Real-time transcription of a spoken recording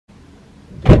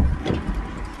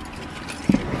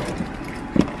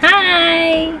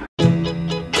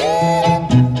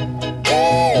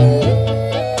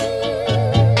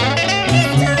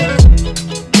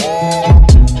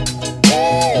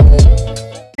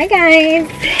Hi guys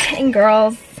and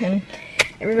girls and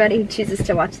everybody who chooses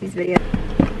to watch these videos.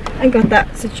 I got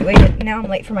that situated. Now I'm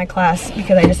late for my class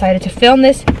because I decided to film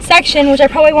this section, which I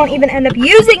probably won't even end up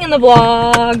using in the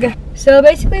vlog. So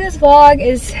basically this vlog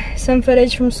is some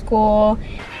footage from school.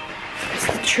 It's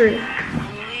the true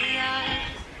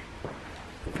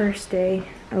first day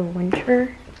of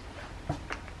winter.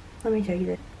 Let me tell you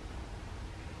this.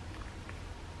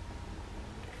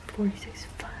 46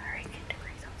 freaking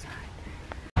degrees outside.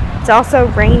 It's also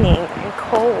raining and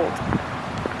cold.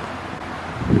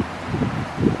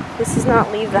 This is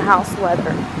not leave the house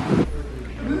weather.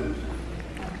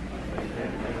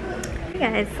 Hey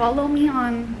guys, follow me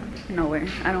on nowhere.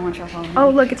 I don't want y'all following me. Oh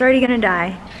look, it's already gonna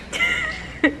die.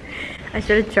 I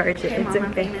should have charged it. Okay, It's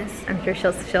Mom, okay. I'm I'm sure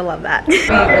she'll love that.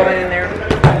 Going in there.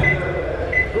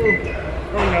 Ooh.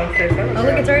 Oh no, so Oh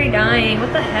look, it's already dying.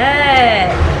 What the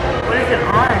heck? what is it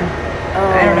on? Oh.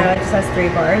 I don't know. It just has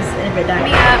 3 bars. And if it dies,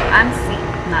 I'm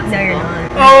not no, you're single. not.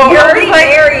 Oh, You're already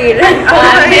married.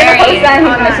 I'm married.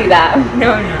 Hold on. See that.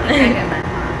 No, I'm not. Okay, hold on.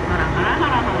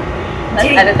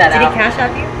 Let's edit that did out. he cash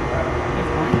out you?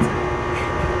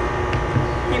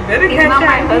 You better He's catch not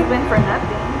my that. husband for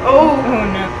nothing. Oh. Oh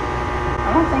no.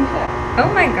 I don't think so. Oh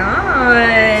my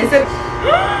gosh.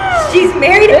 She's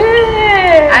married.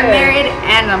 I'm married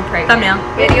and I'm pregnant. Thumbnail.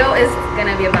 Video is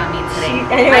gonna be about me today.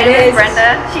 I know My it name is is.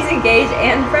 Brenda. She's engaged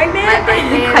and pregnant. My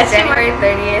birthday is Question mark. January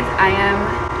 30th. I am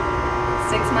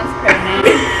 6 months pregnant.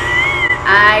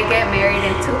 I get married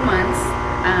in 2 months.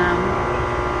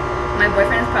 My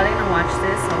boyfriend is probably gonna watch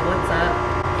this, so what's up?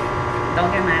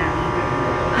 Don't get mad at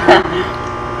me.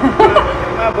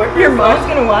 My boyfriend. Your mom's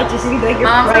gonna watch it. She's gonna be like, you're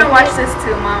Mom's pregnant. gonna watch this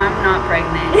too. Mom, I'm not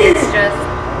pregnant. It's just,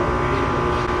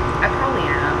 I probably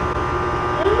am.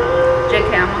 JK,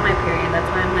 I'm on my period. That's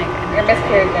why I'm like, You're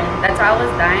miscarried then. that's why I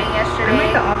was dying yesterday. I'm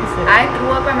like the opposite. I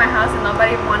threw up at my house and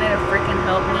nobody wanted to freaking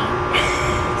help me.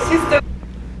 She's still.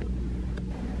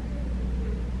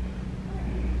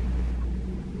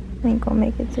 I think we'll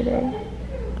make it today.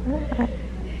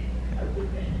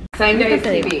 Same day as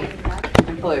TV.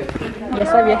 And flu. ¿Y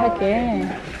esa vieja qué?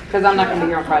 Because I'm not going to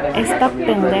be here on Friday. Esta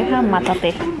pendeja,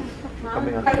 mátate.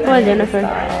 Come on, Jennifer.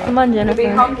 Come on, We'll be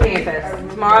Jennifer. home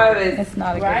campus. Tomorrow is. It's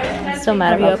not a good day. Still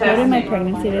mad Have you about that. uploaded my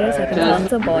pregnancy today so I can tell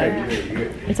it's a boy?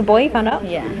 It's a boy you found out?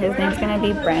 Yeah, his name's gonna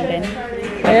be Brandon.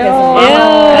 Ew.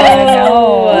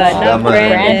 No, Not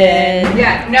Brandon.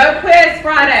 Yeah, no quiz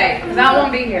Friday. Because I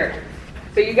won't be here.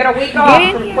 So you get a week off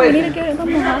from We need to quiz. get some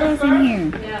mojados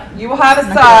in here. You will have a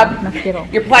sub.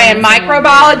 You're playing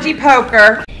microbiology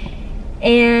poker.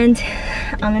 And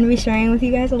I'm going to be sharing with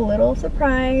you guys a little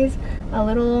surprise, a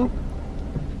little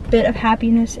bit of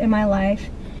happiness in my life.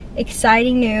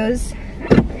 Exciting news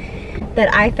that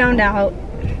I found out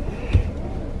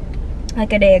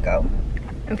like a day ago.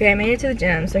 Okay, I made it to the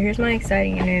gym, so here's my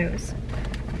exciting news.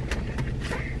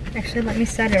 Actually, let me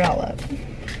set it all up.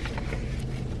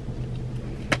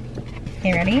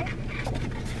 You ready?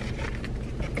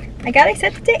 I got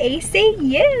accepted to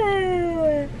ACU.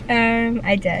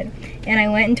 I did. And I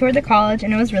went and toured the college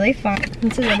and it was really fun.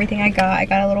 This is everything I got. I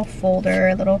got a little folder,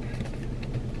 a little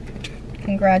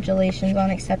congratulations on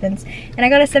acceptance. And I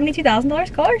got a $72,000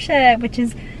 scholarship, which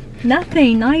is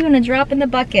nothing, not even a drop in the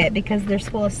bucket because their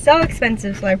school is so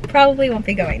expensive, so I probably won't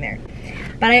be going there.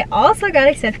 But I also got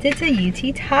accepted to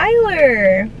UT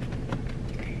Tyler.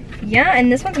 Yeah,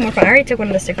 and this one's more fun. I already took one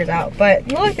of the stickers out, but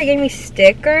look, they gave me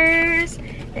stickers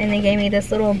and they gave me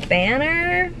this little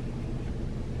banner.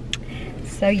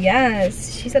 So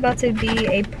yes, she's about to be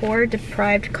a poor,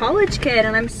 deprived college kid,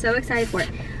 and I'm so excited for it.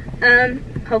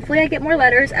 Hopefully I get more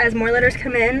letters. As more letters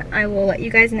come in, I will let you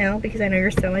guys know because I know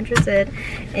you're so interested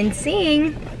in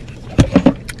seeing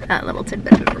that little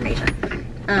tidbit of information.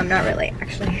 Not really,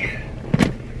 actually.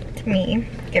 To me,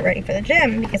 get ready for the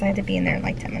gym because I have to be in there in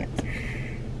like 10 minutes.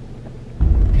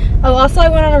 Oh, also I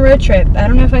went on a road trip. I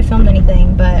don't know if I filmed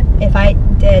anything, but if I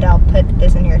did, I'll put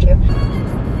this in here too.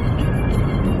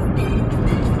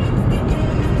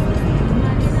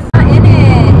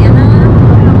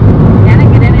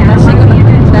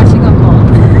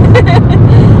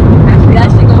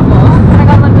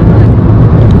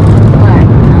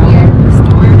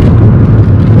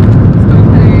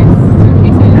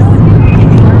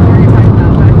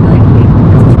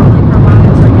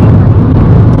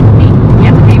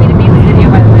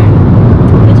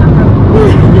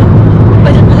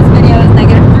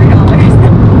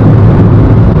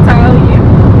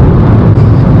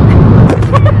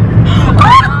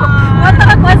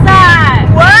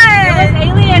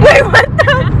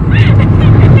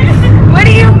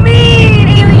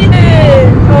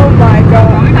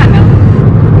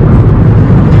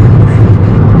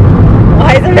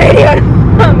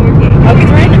 not working. Oh,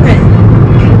 because we're in different.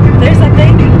 There's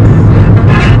something.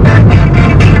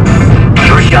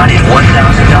 Your shot is $1,000.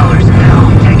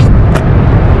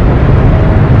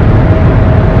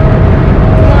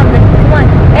 Come on.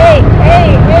 Hey.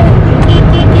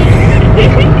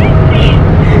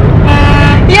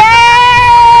 Yeah!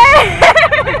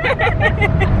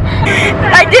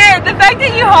 I did. The fact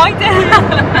that you honked it.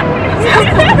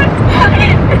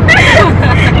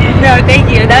 No, thank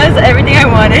you. That was everything I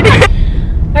wanted.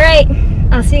 All right.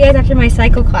 I'll see you guys after my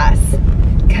cycle class,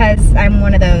 because I'm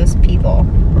one of those people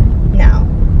now.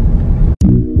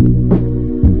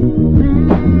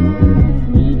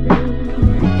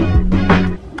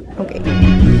 Okay.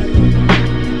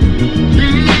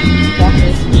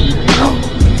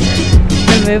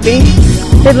 The movie.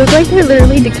 They look like they're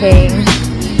literally decaying.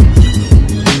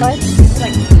 What?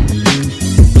 Like.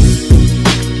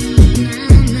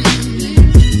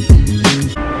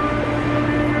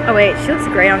 Oh wait, she looks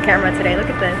great on camera today. Look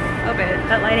at this. Oh babe,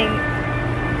 that lighting.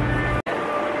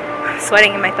 I'm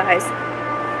sweating in my thighs.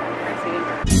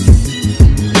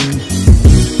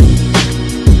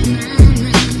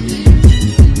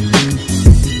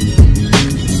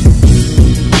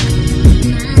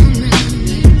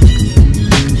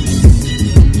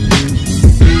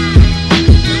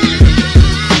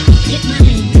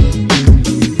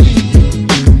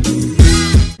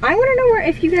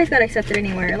 If you guys got accepted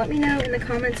anywhere, let me know in the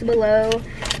comments below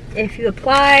if you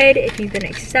applied, if you've been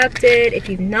accepted, if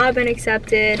you've not been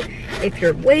accepted, if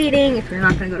you're waiting, if you're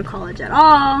not going to go to college at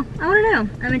all. I want to know.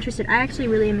 I'm interested. I actually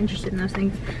really am interested in those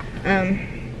things. But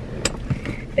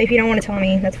if you don't want to tell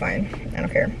me, that's fine. I don't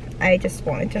care. I just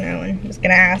wanted to know and was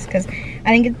going to ask, because I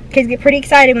think kids get pretty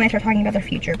excited when they start talking about their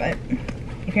future, but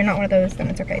if you're not one of those, then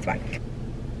it's okay. It's fine.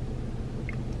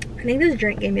 I think this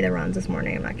drink gave me the runs this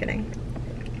morning. I'm not kidding.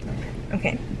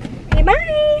 Okay. Okay,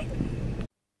 bye!